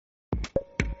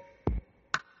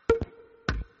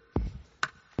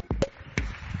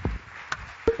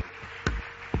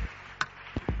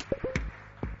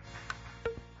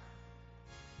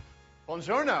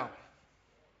Buongiorno.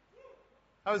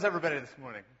 How was everybody this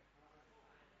morning?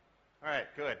 All right,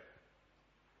 good.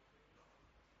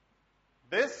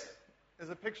 This is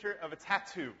a picture of a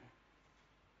tattoo.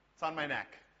 It's on my neck.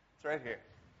 It's right here.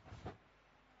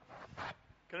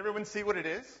 Can everyone see what it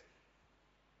is?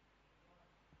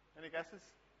 Any guesses?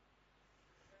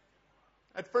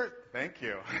 Thank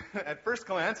you. At first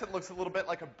glance, it looks a little bit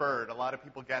like a bird. A lot of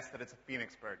people guess that it's a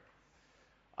phoenix bird.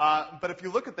 But if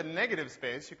you look at the negative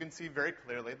space, you can see very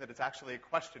clearly that it's actually a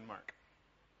question mark.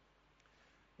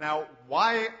 Now,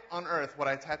 why on earth would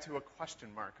I tattoo a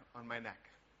question mark on my neck?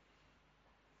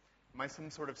 Am I some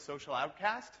sort of social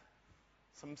outcast?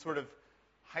 Some sort of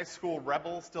high school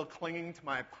rebel still clinging to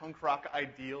my punk rock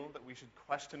ideal that we should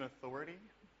question authority?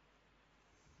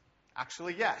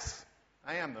 Actually, yes,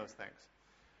 I am those things.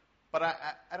 But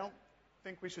I don't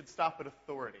think we should stop at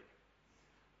authority.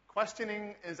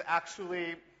 Questioning is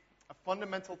actually a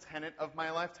fundamental tenet of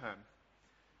my lifetime.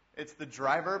 It's the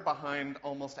driver behind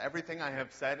almost everything I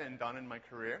have said and done in my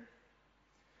career.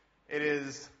 It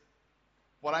is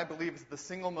what I believe is the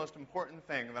single most important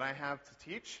thing that I have to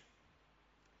teach,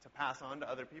 to pass on to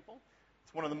other people.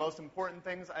 It's one of the most important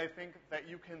things I think that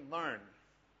you can learn.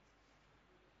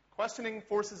 Questioning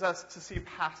forces us to see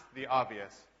past the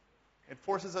obvious. It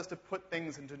forces us to put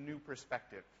things into new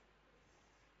perspective.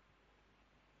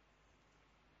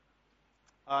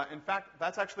 In fact,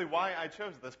 that's actually why I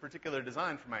chose this particular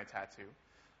design for my tattoo,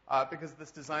 because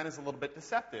this design is a little bit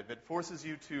deceptive. It forces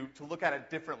you to look at it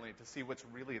differently, to see what's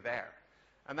really there.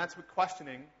 And that's what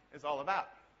questioning is all about.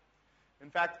 In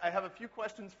fact, I have a few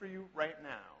questions for you right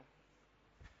now.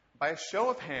 By a show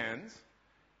of hands,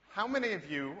 how many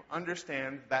of you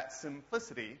understand that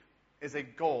simplicity is a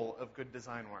goal of good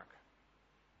design work?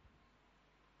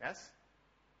 Yes?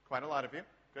 Quite a lot of you.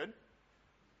 Good.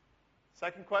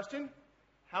 Second question.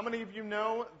 How many of you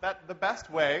know that the best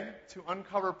way to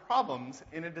uncover problems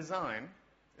in a design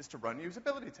is to run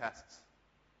usability tests?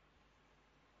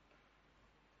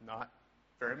 Not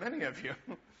very many of you.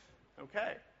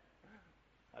 Okay.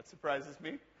 That surprises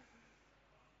me.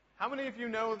 How many of you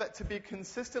know that to be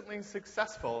consistently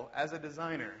successful as a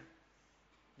designer,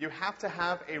 you have to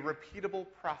have a repeatable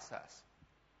process?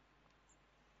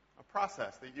 A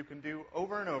process that you can do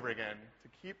over and over again to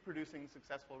keep producing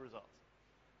successful results.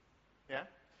 Yeah?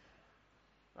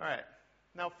 All right.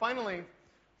 Now, finally,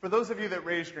 for those of you that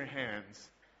raised your hands,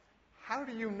 how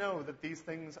do you know that these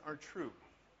things are true?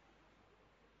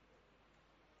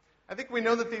 I think we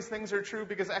know that these things are true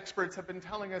because experts have been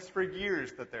telling us for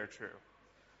years that they're true.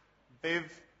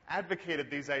 They've advocated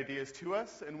these ideas to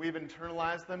us, and we've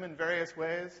internalized them in various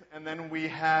ways, and then we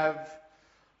have,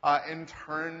 in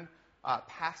turn,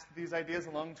 passed these ideas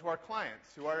along to our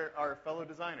clients, to our fellow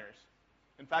designers.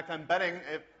 In fact, I'm betting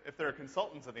if there are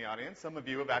consultants in the audience, some of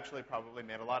you have actually probably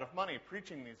made a lot of money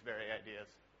preaching these very ideas.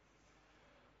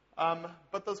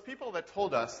 But those people that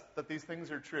told us that these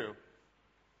things are true,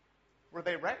 were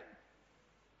they right?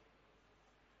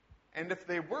 And if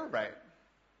they were right,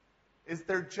 is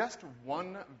there just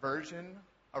one version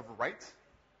of right?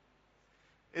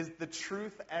 Is the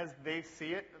truth as they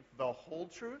see it the whole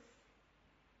truth?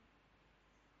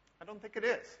 I don't think it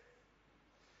is.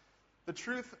 The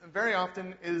truth very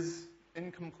often is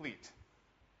incomplete.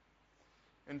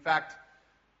 In fact,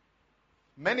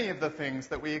 many of the things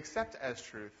that we accept as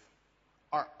truth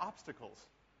are obstacles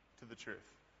to the truth.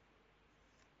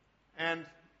 And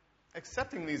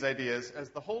accepting these ideas as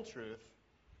the whole truth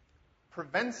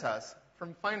prevents us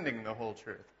from finding the whole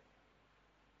truth.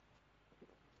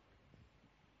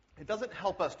 It doesn't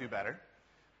help us do better.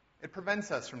 It prevents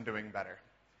us from doing better.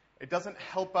 It doesn't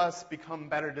help us become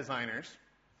better designers.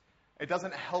 It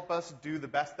doesn't help us do the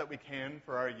best that we can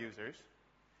for our users.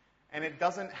 And it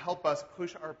doesn't help us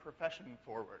push our profession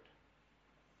forward.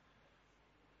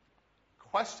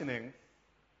 Questioning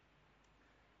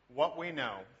what we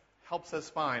know helps us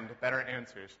find better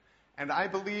answers. And I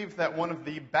believe that one of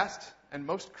the best and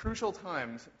most crucial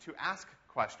times to ask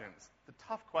questions, the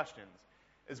tough questions,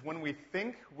 is when we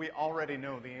think we already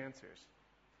know the answers.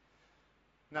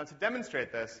 Now, to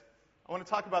demonstrate this, I want to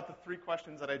talk about the three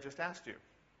questions that I just asked you.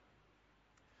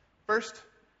 First,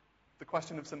 the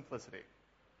question of simplicity.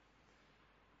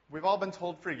 We've all been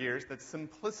told for years that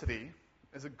simplicity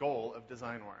is a goal of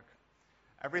design work.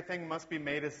 Everything must be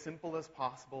made as simple as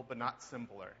possible, but not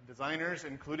simpler. Designers,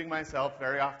 including myself,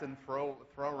 very often throw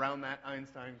around that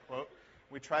Einstein quote.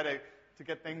 We try to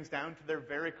get things down to their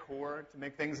very core, to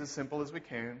make things as simple as we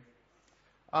can.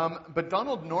 But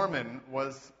Donald Norman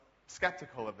was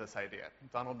skeptical of this idea.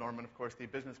 Donald Norman, of course, the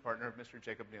business partner of Mr.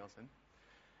 Jacob Nielsen.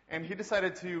 And he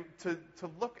decided to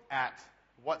look at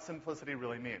what simplicity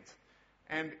really means.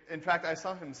 And in fact, I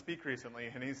saw him speak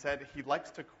recently, and he said he likes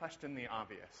to question the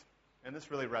obvious. And this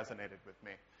really resonated with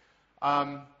me.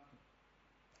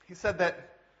 He said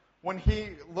that when he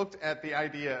looked at the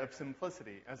idea of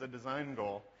simplicity as a design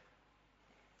goal,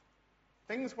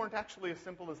 things weren't actually as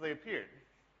simple as they appeared.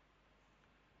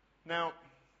 Now,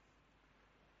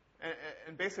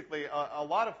 and basically, a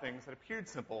lot of things that appeared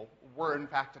simple were, in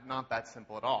fact, not that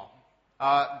simple at all.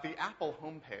 The Apple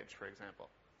homepage, for example.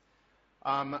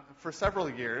 For several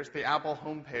years, the Apple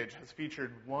homepage has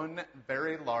featured one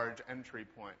very large entry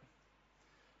point.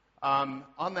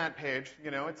 On that page,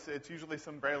 it's usually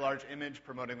some very large image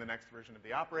promoting the next version of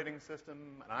the operating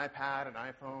system, an iPad, an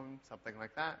iPhone, something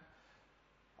like that.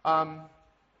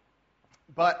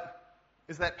 But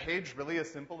is that page really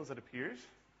as simple as it appears?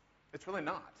 It's really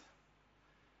not.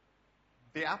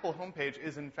 The Apple homepage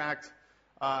is, in fact,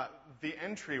 the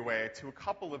entryway to a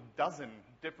couple of dozen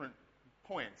different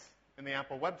points in the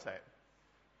Apple website.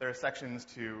 There are sections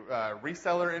to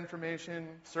reseller information,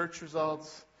 search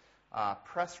results,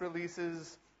 press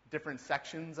releases, different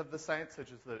sections of the site,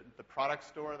 such as the product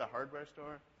store, the hardware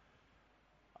store.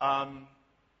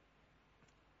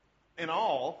 In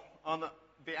all, on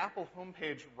the Apple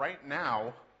homepage right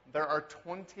now, there are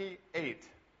 28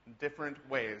 different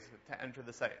ways to enter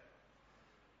the site.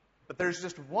 But there's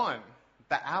just one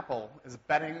that Apple is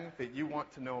betting that you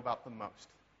want to know about the most.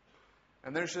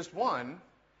 And there's just one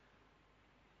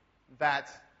that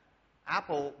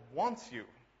Apple wants you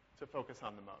to focus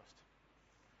on the most.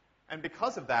 And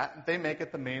because of that, they make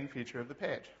it the main feature of the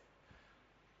page.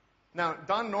 Now,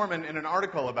 Don Norman, in an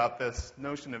article about this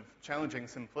notion of challenging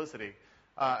simplicity,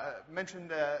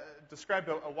 described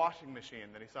a washing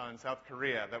machine that he saw in South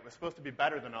Korea that was supposed to be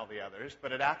better than all the others,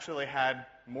 but it actually had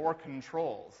more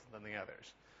controls than the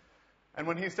others. And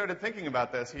when he started thinking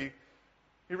about this, he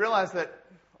realized that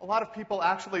a lot of people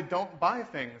actually don't buy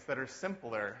things that are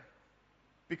simpler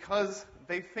because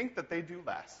they think that they do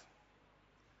less.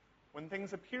 When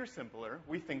things appear simpler,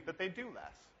 we think that they do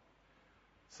less.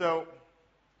 So,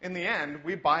 in the end,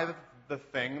 we buy the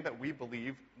thing that we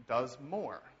believe does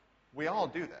more. We all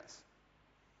do this.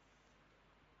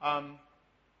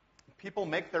 People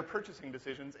make their purchasing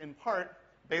decisions in part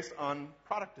based on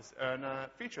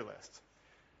feature lists.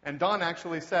 And Don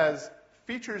actually says,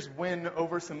 features win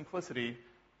over simplicity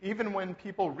even when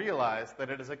people realize that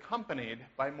it is accompanied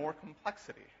by more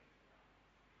complexity.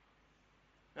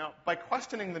 Now, by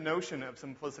questioning the notion of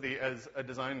simplicity as a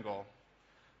design goal,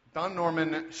 Don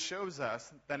Norman shows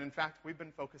us that, in fact, we've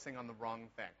been focusing on the wrong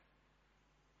thing.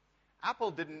 Apple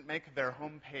didn't make their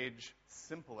homepage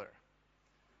simpler.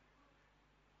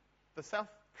 The South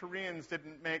Koreans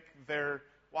didn't make their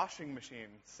washing machine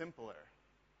simpler.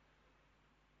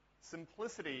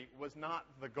 Simplicity was not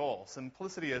the goal.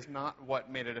 Simplicity is not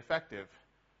what made it effective.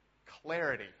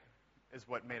 Clarity is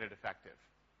what made it effective.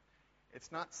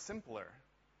 It's not simpler.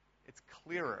 It's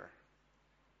clearer.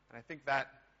 And I think that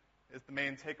is the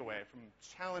main takeaway from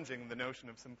challenging the notion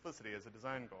of simplicity as a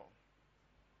design goal.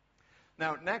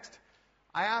 Now, next,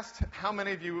 I asked how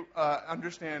many of you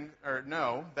understand or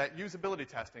know that usability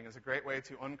testing is a great way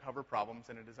to uncover problems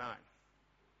in a design.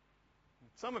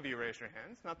 Some of you raised your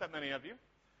hands, not that many of you.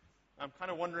 I'm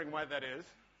kind of wondering why that is.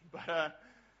 But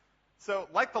so,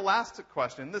 like the last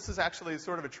question, this is actually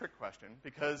sort of a trick question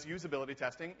because usability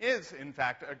testing is, in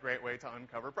fact, a great way to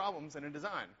uncover problems in a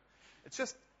design. It's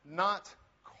just not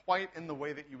quite in the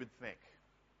way that you would think.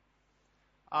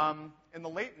 In the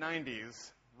late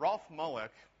 90s, Rolf Mullick,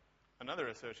 another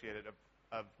associate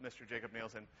of Mr. Jacob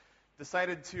Nielsen,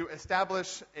 decided to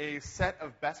establish a set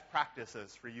of best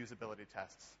practices for usability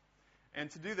tests. And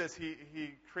to do this, he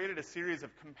created a series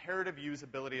of comparative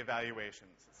usability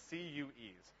evaluations,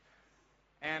 CUEs.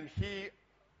 And he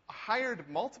hired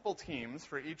multiple teams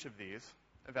for each of these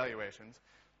evaluations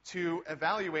to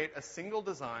evaluate a single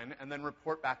design and then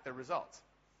report back their results.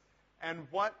 And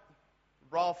what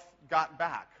Rolf got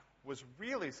back was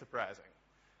really surprising.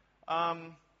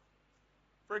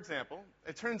 For example,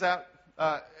 it turns out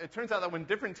that when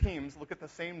different teams look at the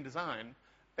same design,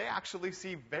 they actually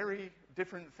see very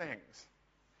different things.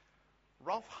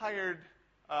 Rolf hired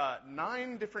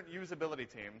 9 different usability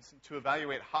teams to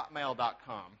evaluate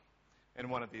Hotmail.com in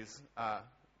one of these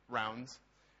rounds.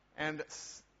 And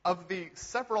of the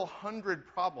several hundred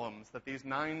problems that these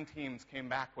 9 teams came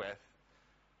back with,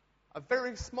 a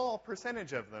very small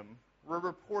percentage of them were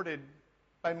reported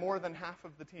by more than half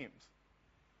of the teams.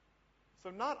 So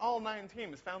not all 9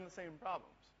 teams found the same problems.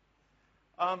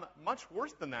 Much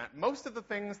worse than that, most of the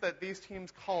things that these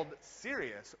teams called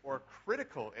serious or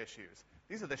critical issues,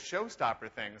 these are the showstopper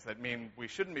things that mean we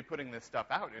shouldn't be putting this stuff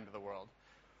out into the world,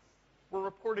 were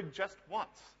reported just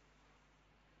once.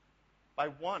 by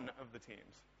one of the teams.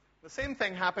 The same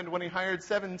thing happened when he hired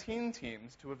 17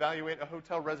 teams to evaluate a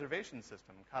hotel reservation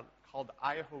system called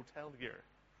iHotelier.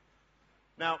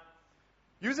 Now,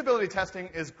 usability testing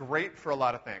is great for a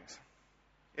lot of things.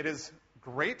 It is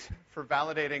great for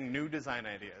validating new design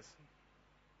ideas.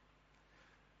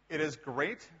 It is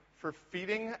great for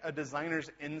feeding a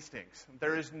designer's instincts.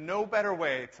 There is no better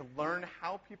way to learn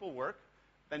how people work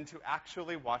than to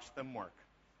actually watch them work.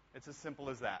 It's as simple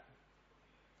as that.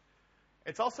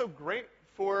 It's also great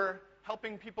for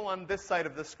helping people on this side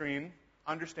of the screen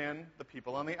understand the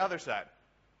people on the other side.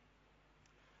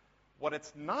 What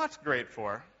it's not great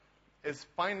for is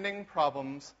finding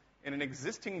problems in an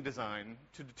existing design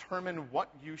to determine what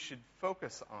you should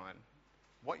focus on,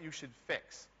 what you should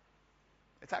fix.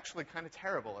 It's actually kind of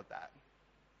terrible at that.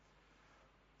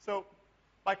 So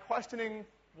by questioning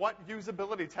what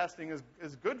usability testing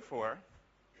is good for,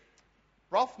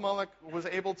 Rolf Mullick was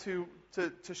able to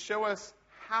show us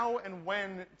how and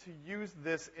when to use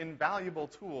this invaluable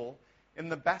tool in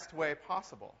the best way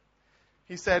possible.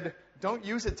 He said, don't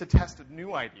use it to test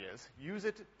new ideas. Use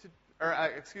it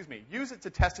to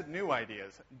test new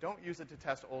ideas. Don't use it to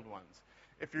test old ones.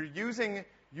 If you're using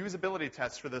usability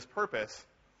tests for this purpose,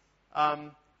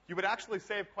 you would actually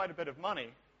save quite a bit of money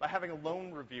by having a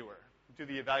lone reviewer do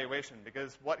the evaluation,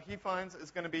 because what he finds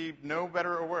is going to be no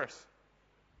better or worse.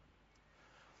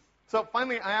 So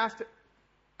finally, I asked,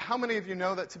 how many of you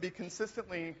know that to be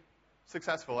consistently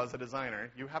successful as a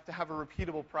designer, you have to have a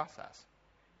repeatable process?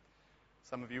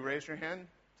 Some of you raised your hand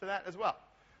to that as well.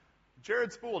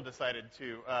 Jared Spool decided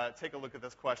to take a look at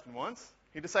this question once.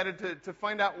 He decided to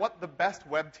find out what the best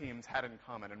web teams had in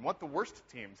common and what the worst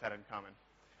teams had in common.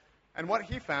 And what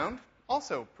he found,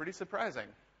 also pretty surprising,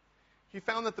 he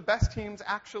found that the best teams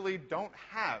actually don't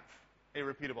have a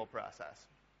repeatable process.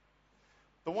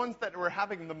 The ones that were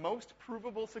having the most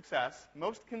provable success,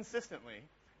 most consistently,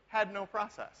 had no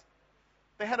process.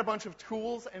 They had a bunch of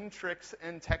tools and tricks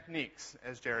and techniques,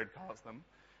 as Jared calls them.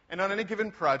 And on any given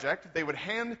project, they would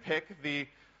hand-pick the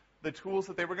tools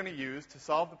that they were going to use to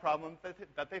solve the problem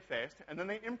that they faced, and then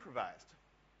they improvised.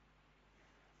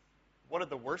 What did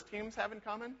the worst teams have in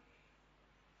common?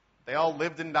 They all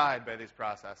lived and died by these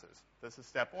processes. This is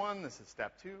step one, this is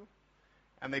step two.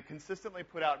 And they consistently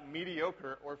put out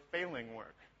mediocre or failing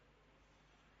work.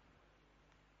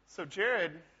 So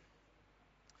Jared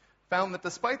found that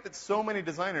despite that so many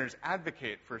designers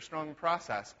advocate for a strong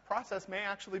process may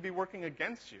actually be working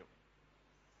against you.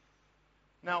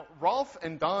 Now, Rolf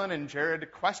and Don and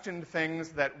Jared questioned things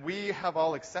that we have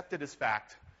all accepted as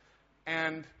fact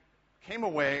and came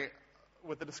away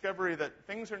with the discovery that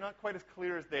things are not quite as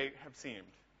clear as they have seemed.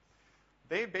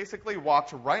 They basically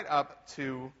walked right up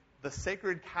to the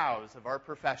sacred cows of our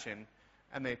profession,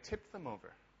 and they tipped them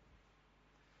over.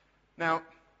 Now,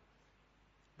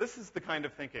 this is the kind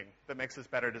of thinking that makes us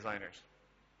better designers.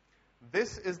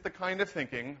 This is the kind of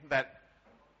thinking that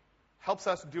helps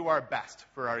us do our best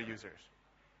for our users.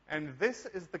 And this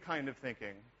is the kind of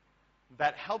thinking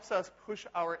that helps us push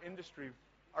our industry,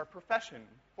 our profession,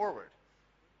 forward.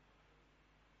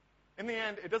 In the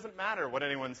end, it doesn't matter what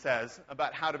anyone says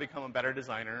about how to become a better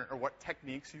designer or what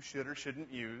techniques you should or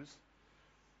shouldn't use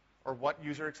or what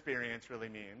user experience really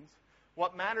means.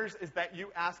 What matters is that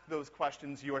you ask those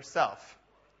questions yourself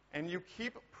and you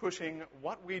keep pushing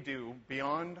what we do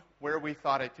beyond where we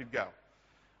thought it could go.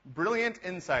 Brilliant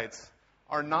insights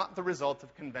are not the result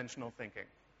of conventional thinking.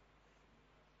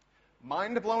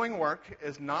 Mind-blowing work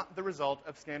is not the result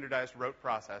of standardized rote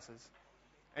processes.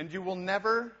 And you will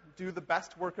never do the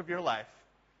best work of your life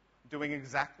doing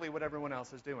exactly what everyone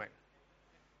else is doing.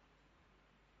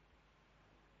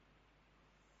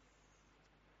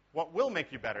 What will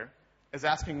make you better is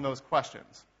asking those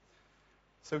questions.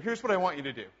 So here's what I want you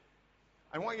to do.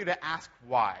 I want you to ask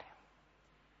why.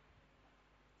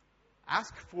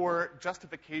 Ask for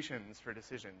justifications for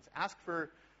decisions. Ask for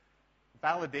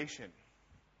validation.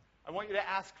 I want you to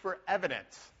ask for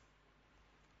evidence.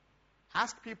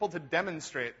 Ask people to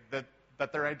demonstrate that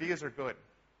their ideas are good.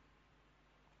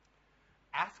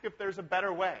 Ask if there's a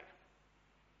better way.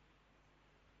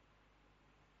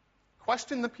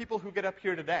 Question the people who get up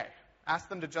here today. Ask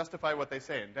them to justify what they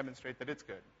say and demonstrate that it's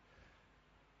good.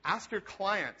 Ask your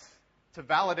clients to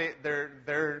validate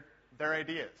their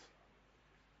ideas.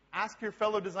 Ask your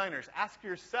fellow designers. Ask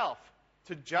yourself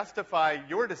to justify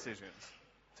your decisions,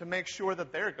 to make sure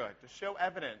that they're good, to show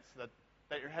evidence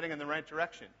that you're heading in the right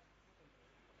direction.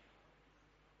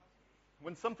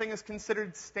 When something is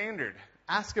considered standard,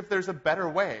 ask if there's a better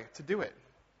way to do it.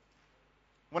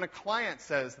 When a client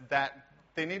says that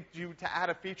they need you to add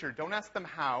a feature, don't ask them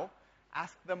how,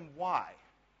 ask them why.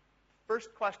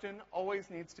 First question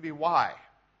always needs to be why.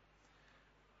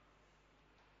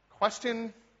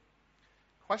 Question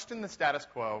the status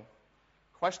quo,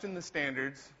 question the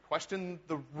standards, question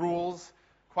the rules,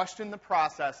 question the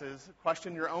processes,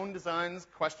 question your own designs,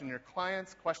 question your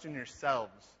clients, question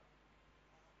yourselves.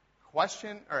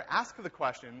 Ask the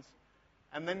questions,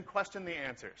 and then question the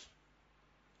answers.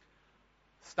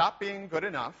 Stop being good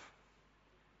enough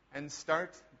and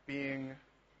start being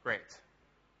great.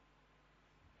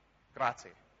 Grazie.